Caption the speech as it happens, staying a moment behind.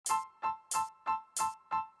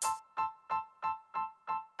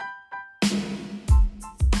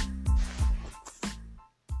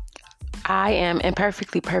I am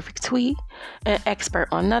Imperfectly Perfect Tweet, an expert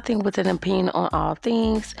on nothing with an opinion on all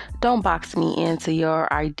things. Don't box me into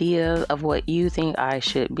your ideas of what you think I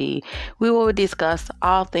should be. We will discuss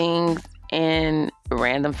all things in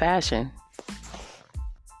random fashion.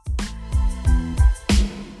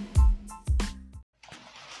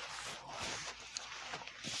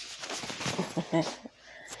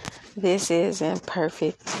 This is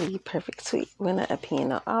Imperfectly Perfect Tweet with an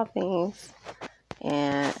opinion on all things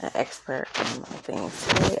and an expert on all things.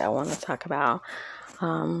 Today I want to talk about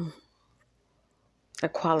a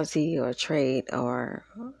quality or a trait, or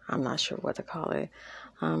I'm not sure what to call it.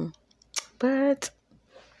 But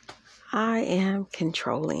I am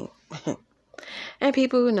controlling. And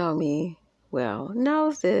people who know me well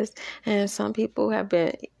knows this. And some people have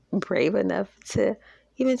been brave enough to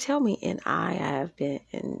even tell me, and I have been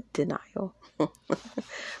in denial.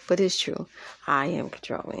 But it's true. I am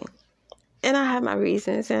controlling. And I have my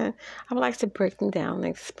reasons, and I would like to break them down and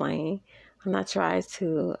explain. I'm not trying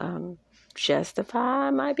to justify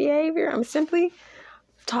my behavior. I'm simply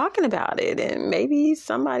talking about it, and maybe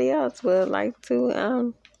somebody else would like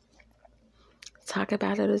to talk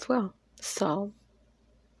about it as well. So,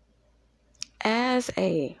 as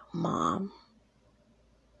a mom,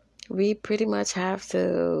 we pretty much have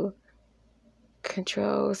to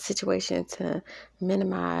control situations to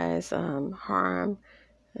minimize harm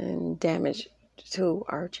and damage to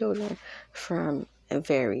our children from a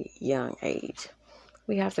very young age.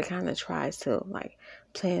 We have to kind of try to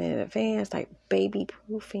plan in advance, like baby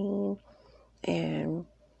proofing and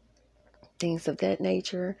things of that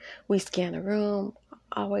nature. We scan a room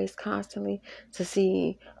always constantly to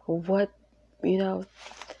see what,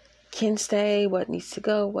 can stay, what needs to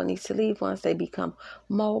go, what needs to leave once they become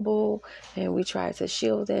mobile. And we try to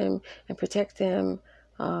shield them and protect them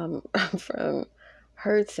from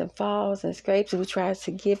hurts and falls and scrapes. We try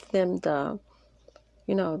to give them the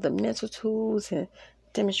mental tools and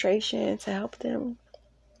demonstration to help them.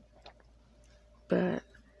 But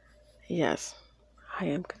yes, I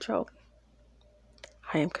am controlling.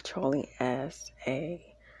 I am controlling as a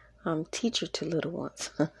teacher to little ones.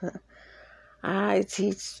 I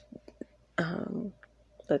teach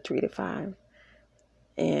the 3 to 5,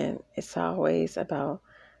 and it's always about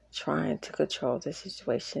trying to control the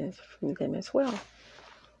situations from them as well,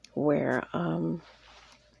 where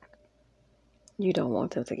you don't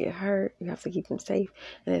want them to get hurt. You have to keep them safe,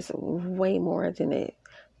 and it's way more than it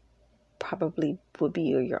probably would be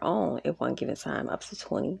your own at one given time, up to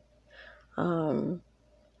 20. And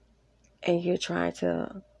you're trying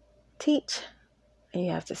to teach, and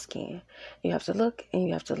you have to scan. You have to look, and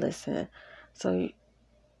you have to listen. So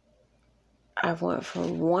I went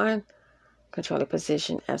from one controlling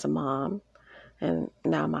position as a mom, and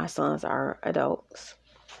now my sons are adults,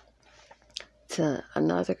 to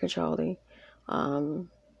another controlling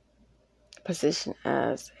position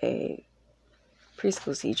as a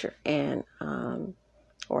preschool teacher and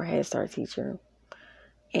or Head Start teacher.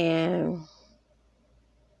 And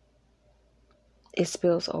it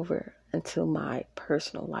spills over into my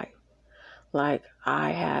personal life. Like,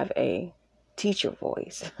 I have a teacher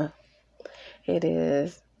voice.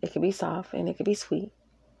 It can be soft and it can be sweet.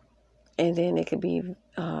 And then it can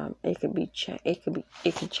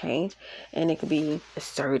change, and it could be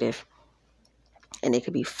assertive, and it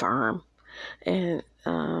could be firm. And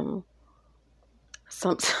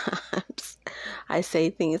sometimes I say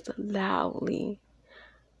things loudly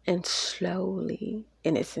and slowly,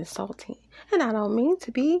 and it's insulting. And I don't mean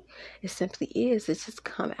to be. It simply is. It just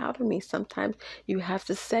come out of me. Sometimes you have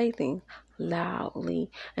to say things loudly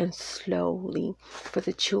and slowly for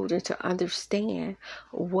the children to understand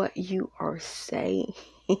what you are saying.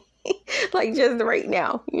 Like just right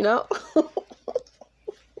now,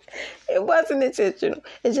 It wasn't intentional.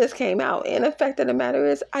 It just came out. And the fact of the matter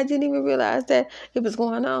is, I didn't even realize that it was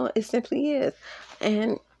going on. It simply is.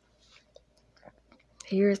 And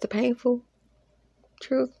here's the painful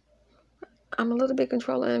truth. I'm a little bit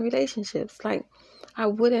controlling in relationships. Like, I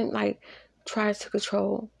wouldn't try to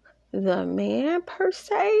control the man per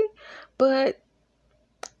se, but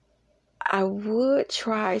I would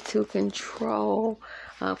try to control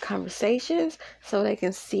conversations so they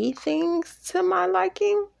can see things to my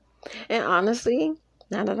liking. And honestly,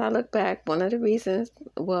 now that I look back, one of the reasons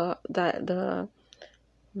that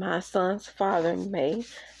my son's father may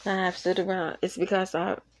not have stood around is because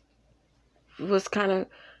I was kind of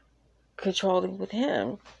controlling with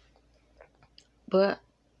him. But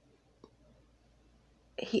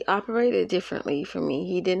he operated differently from me.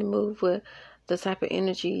 He didn't move with the type of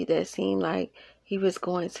energy that seemed like he was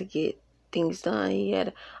going to get things done. He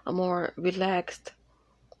had a more relaxed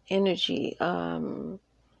energy.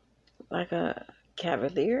 like a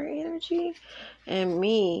cavalier energy, and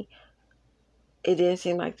me, it didn't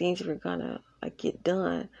seem like things were gonna like get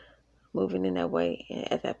done moving in that way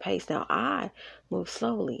and at that pace. Now I move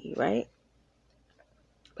slowly, right?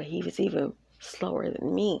 But he was even slower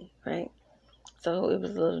than me, right? So it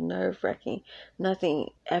was a little nerve-wracking. Nothing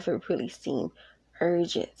ever really seemed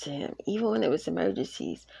urgent to him. Even when it was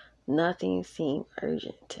emergencies, nothing seemed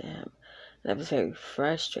urgent to him. That was very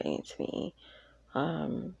frustrating to me.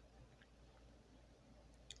 And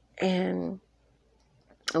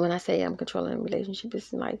when I say I'm controlling a relationship,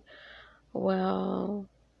 it's like, well,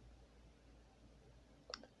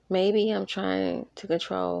 maybe I'm trying to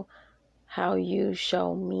control how you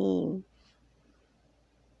show me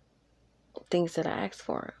things that I ask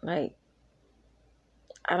for. Like,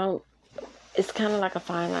 it's kind of like a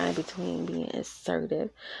fine line between being assertive,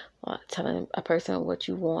 telling a person what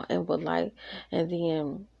you want and would like, and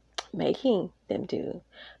then making them do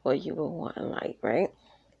what you would want and like, right?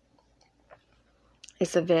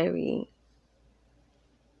 It's a very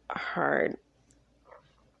hard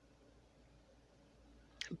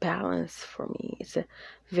balance for me. It's a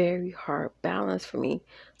very hard balance for me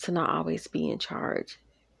to not always be in charge.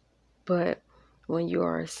 But when you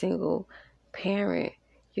are a single parent,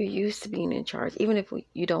 you're used to being in charge, even if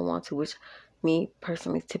you don't want to, which me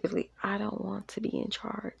personally, typically, I don't want to be in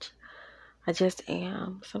charge. I just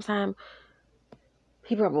am. Sometimes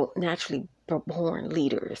people are naturally born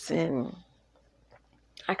leaders, and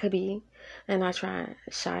I could be, and I try and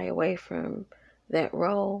shy away from that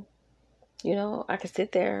role. You know, I could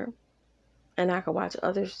sit there and I could watch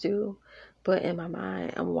others do, but in my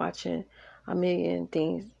mind, I'm watching a million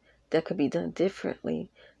things that could be done differently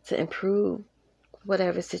to improve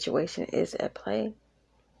whatever situation is at play.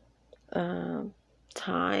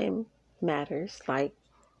 Time matters. Like,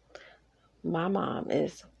 my mom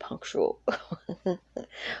is punctual.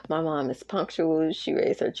 My mom is punctual. She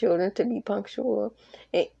raised her children to be punctual.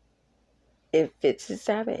 If it's at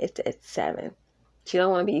 7, it's at 7. She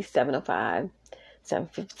don't want to be 7:05,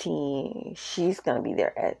 7:15. She's going to be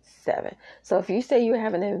there at 7. So if you say you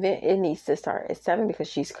have an event, it needs to start at 7 because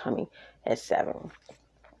she's coming at 7.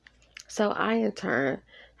 So I, in turn,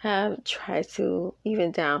 have tried to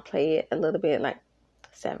even downplay it a little bit, like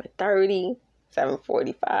 7:30,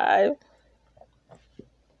 7:45.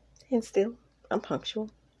 And still, I'm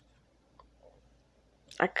punctual.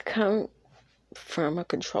 I come from a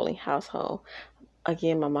controlling household.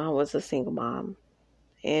 Again, my mom was a single mom.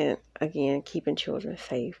 And again, keeping children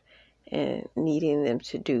safe and needing them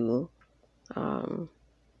to do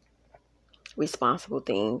responsible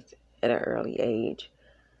things at an early age.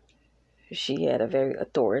 She had a very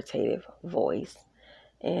authoritative voice.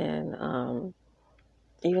 And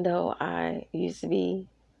even though I used to be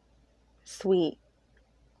sweet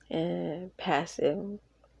and passive,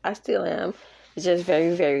 I still am. It's just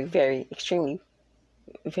very, very, very, extremely,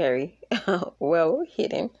 very well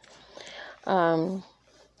hidden.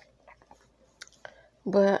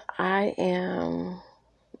 But I am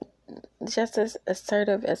just as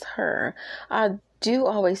assertive as her. I do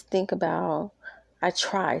always think about, I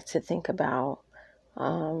try to think about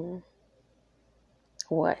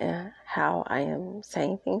what and how I am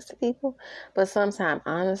saying things to people. But sometimes,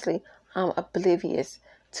 honestly, I'm oblivious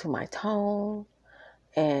to my tone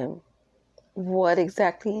and what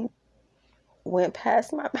exactly went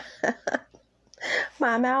past my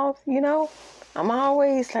my mouth, you know? I'm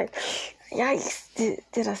always like, yikes,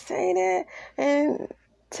 did I say that? And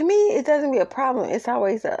to me, it doesn't be a problem. It's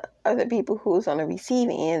always other people who's on the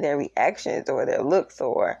receiving end, their reactions or their looks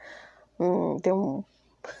or them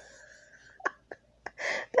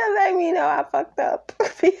that let me know I fucked up.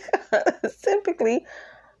 Because typically,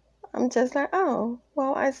 I'm just like, oh,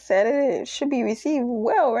 well, I said it. It should be received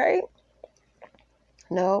well, right?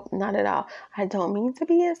 No, not at all. I don't mean to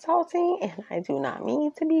be insulting, and I do not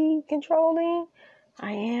mean to be controlling.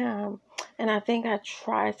 I am. And I think I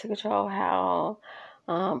try to control how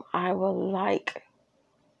I would like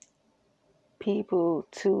people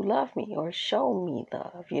to love me or show me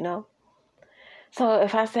love, you know? So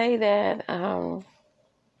if I say that I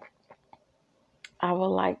would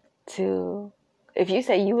like to, if you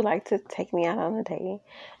say you would like to take me out on a date,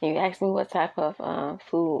 and you ask me what type of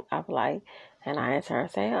food I would like, and I in turn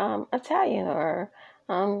say Italian or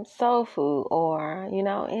soul food or, you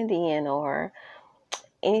know, Indian or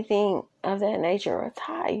anything of that nature, or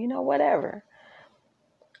Thai, you know, whatever.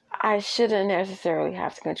 I shouldn't necessarily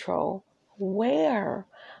have to control where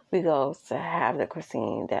we go to have the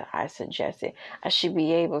cuisine that I suggested. I should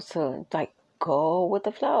be able to like go with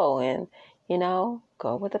the flow and, you know,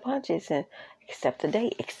 go with the punches and accept the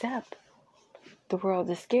date. Except the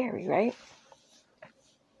world is scary, right?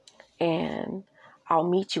 and I'll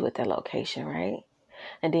meet you at that location, right?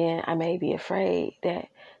 And then I may be afraid that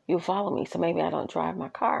you'll follow me, so maybe I don't drive my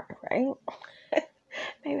car, right?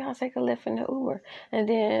 Maybe I'll take a Lyft and an Uber. And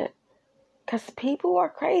then, because people are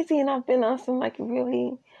crazy, and I've been on some like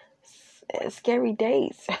really scary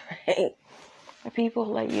dates, right? People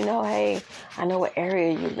like, hey, I know what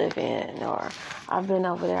area you live in, or I've been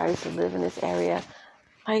over there, I used to live in this area.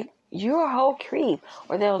 Like, you're a whole creep.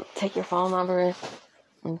 Or they'll take your phone number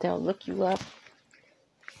and they'll look you up.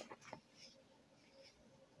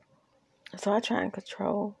 So I try and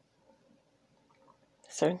control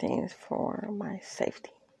certain things for my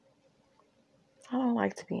safety. I don't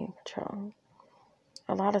like to be in control.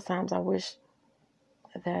 A lot of times I wish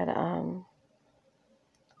that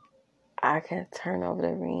I can turn over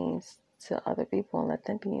the reins to other people and let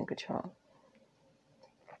them be in control.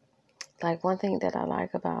 Like, one thing that I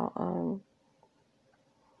like about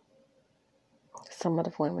some of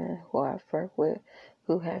the women who I've worked with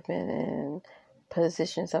who have been in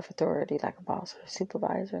positions of authority, like a boss or a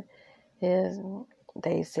supervisor, is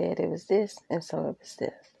they said it was this, and so it was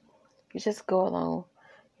this. You just go along,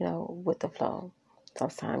 with the flow.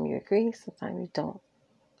 Sometimes you agree, sometimes you don't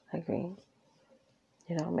agree.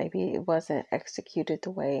 Maybe it wasn't executed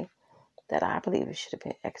the way that I believe it should have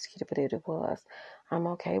been executed, but if it was, I'm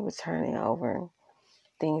okay with turning over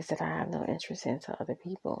things that I have no interest in to other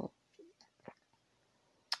people.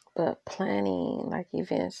 But planning like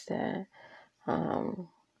events that I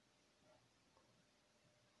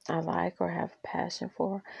like or have a passion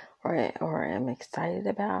for or am excited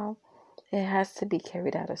about, it has to be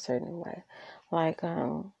carried out a certain way. Like,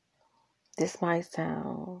 this might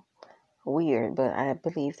sound weird, but I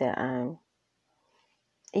believe that I'm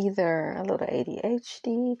either a little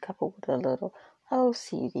ADHD coupled with a little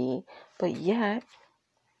OCD, but yet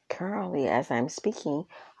currently as I'm speaking,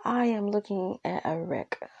 I am looking at a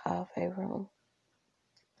wreck of a room.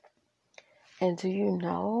 And do you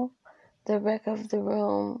know, the wreck of the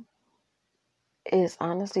room is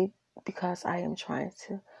honestly because I am trying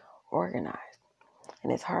to organize.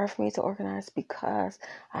 And it's hard for me to organize because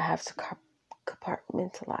I have to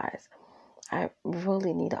compartmentalize. I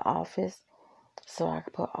really need an office so I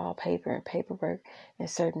can put all paper and paperwork in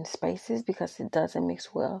certain spaces because it doesn't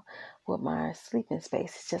mix well with my sleeping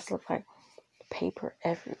space. It just looks like paper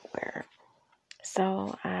everywhere.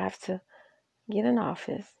 So I have to get an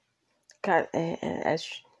office. And as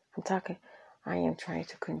I'm talking, I am trying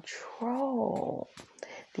to control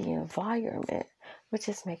the environment, which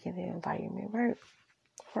is making the environment work.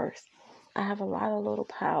 First, I have a lot of little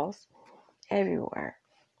piles everywhere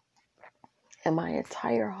in my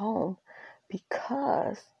entire home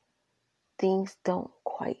because things don't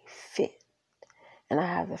quite fit, and I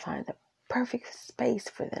have to find the perfect space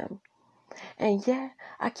for them. And yet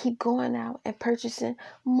I keep going out and purchasing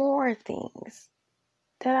more things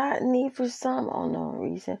that I need for some unknown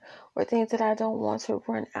reason, or things that I don't want to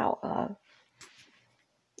run out of,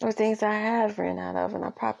 or things I have run out of and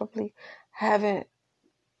I probably haven't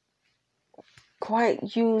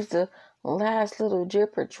quite used the last little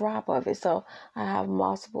drip or drop of it. So I have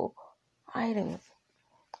multiple items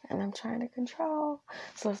and I'm trying to control.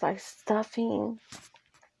 So it's like stuffing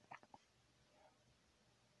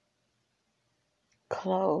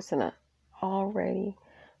clothes in an already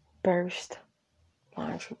burst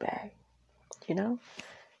laundry bag.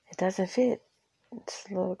 It doesn't fit. It's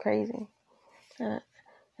a little crazy.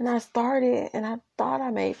 And I started, and I thought I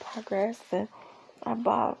made progress, and I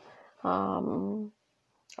bought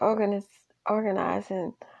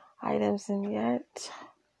organizing items, and yet,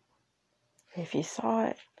 if you saw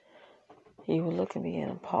it, you would look at me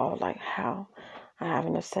and appalled, like how I have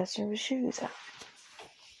an obsession with shoes.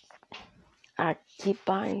 I keep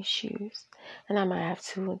buying shoes, and I might have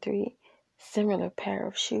 2 or 3 similar pair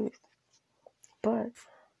of shoes, but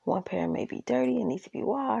one pair may be dirty and needs to be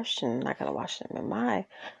washed, and I'm not gonna wash them in my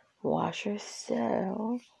washer,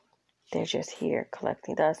 so they're just here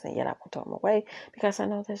collecting dust, and yet I won't throw them away because I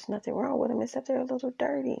know there's nothing wrong with them except they're a little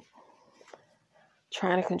dirty.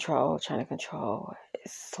 Trying to control.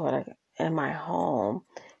 It's sort of in my home.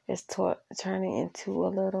 It's turning into a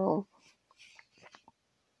little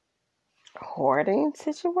hoarding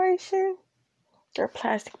situation. There are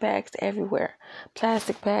plastic bags everywhere.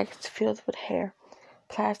 Plastic bags filled with hair.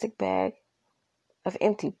 Plastic bag of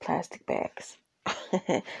empty plastic bags.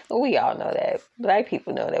 We all know that. Black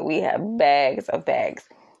people know that we have bags of bags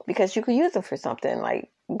because you could use them for something like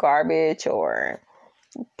garbage or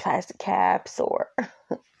plastic caps or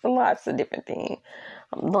lots of different things.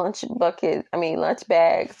 Lunch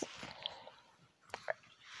bags.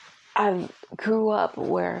 I grew up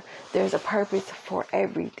where there's a purpose for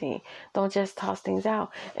everything. Don't just toss things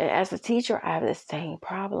out. And as a teacher, I have the same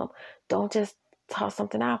problem. Don't just toss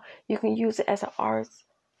something out. You can use it as an arts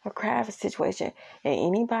or craft situation. And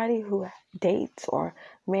anybody who dates or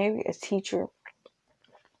marry a teacher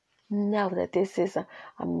know that this is a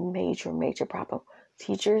major, major problem.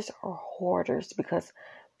 Teachers are hoarders because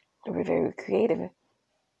we're very creative.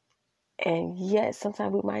 And yet,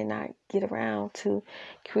 sometimes we might not get around to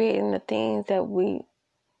creating the things that we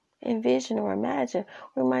envision or imagine.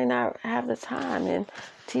 We might not have the time, and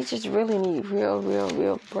teachers really need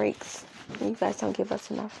real breaks. You guys don't give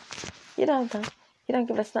us enough. You don't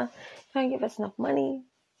give us enough. You don't give us enough money,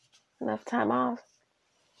 enough time off.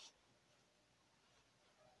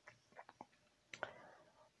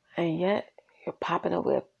 And yet, you're popping a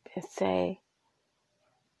whip and say,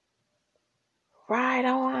 "Ride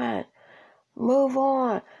on, move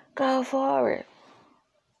on, go forward."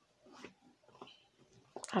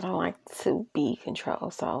 I don't like to be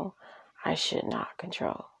controlled, so I should not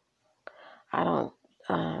control. I don't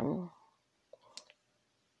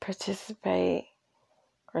participate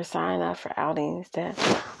or sign up for outings that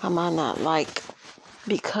I might not like,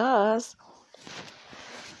 because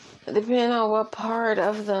depending on what part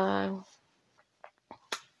of the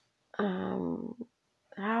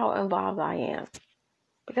how involved I am,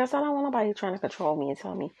 because I don't want nobody trying to control me and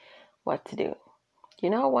tell me what to do.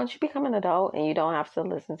 Once you become an adult and you don't have to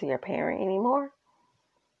listen to your parent anymore,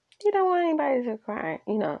 you don't want anybody to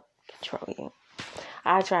control you.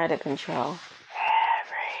 I try to control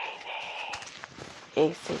everything.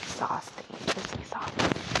 It's exhausting.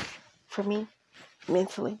 For me,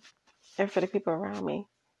 mentally, and for the people around me,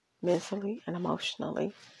 mentally and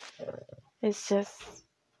emotionally. It's just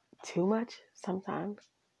too much sometimes.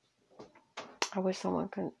 I wish someone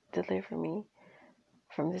could deliver me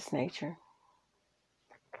from this nature.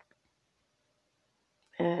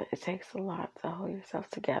 And it takes a lot to hold yourself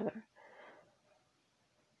together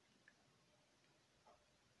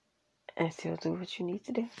and still do what you need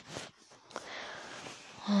to do.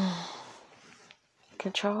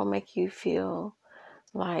 Control make you feel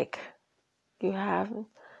like you have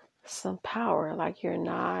some power, like you're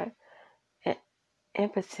not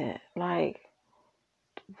impotent, like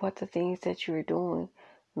what the things that you're doing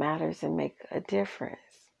matters and make a difference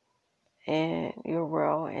in your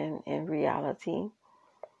world and in reality,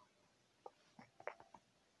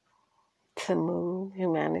 to move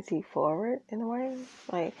humanity forward in a way.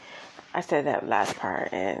 Like I said that last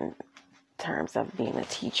part in terms of being a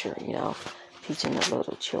teacher, teaching the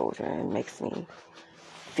little children makes me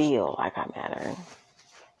feel like I matter.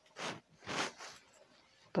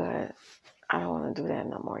 But I don't want to do that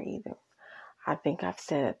no more either. I think I've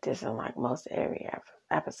said this in like most every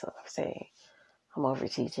episode. I've said I'm over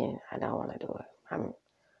teaching. I don't want to do it. I'm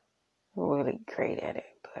really great at it,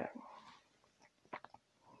 but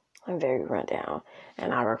I'm very run down.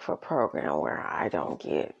 And I work for a program where I don't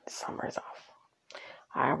get summers off.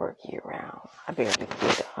 I work year round. I barely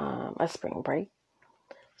get a spring break.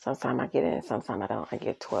 Sometimes I get it, sometimes I don't. I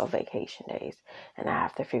get 12 vacation days, and I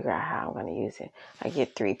have to figure out how I'm going to use it. I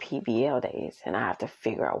get 3 PBL days, and I have to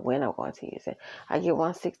figure out when I'm going to use it. I get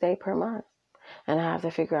 1 6 day per month, and I have to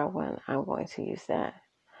figure out when I'm going to use that.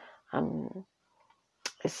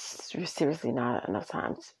 It's seriously not enough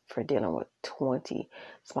time for dealing with 20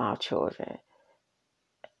 small children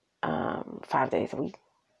 5 days a week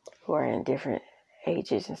who are in different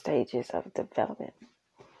ages and stages of development.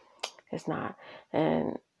 It's not.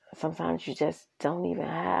 And sometimes you just don't even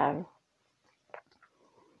have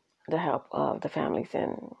the help of the families,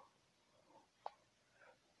 and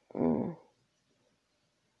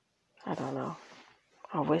I don't know.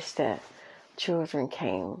 I wish that children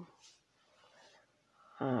came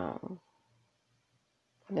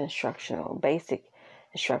with basic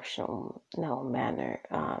instructional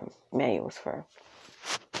manuals for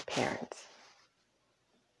parents.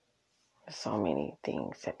 There's so many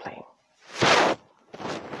things at play.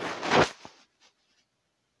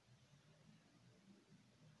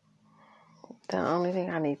 The only thing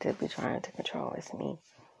I need to be trying to control is me.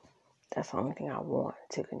 That's the only thing I want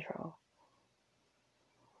to control.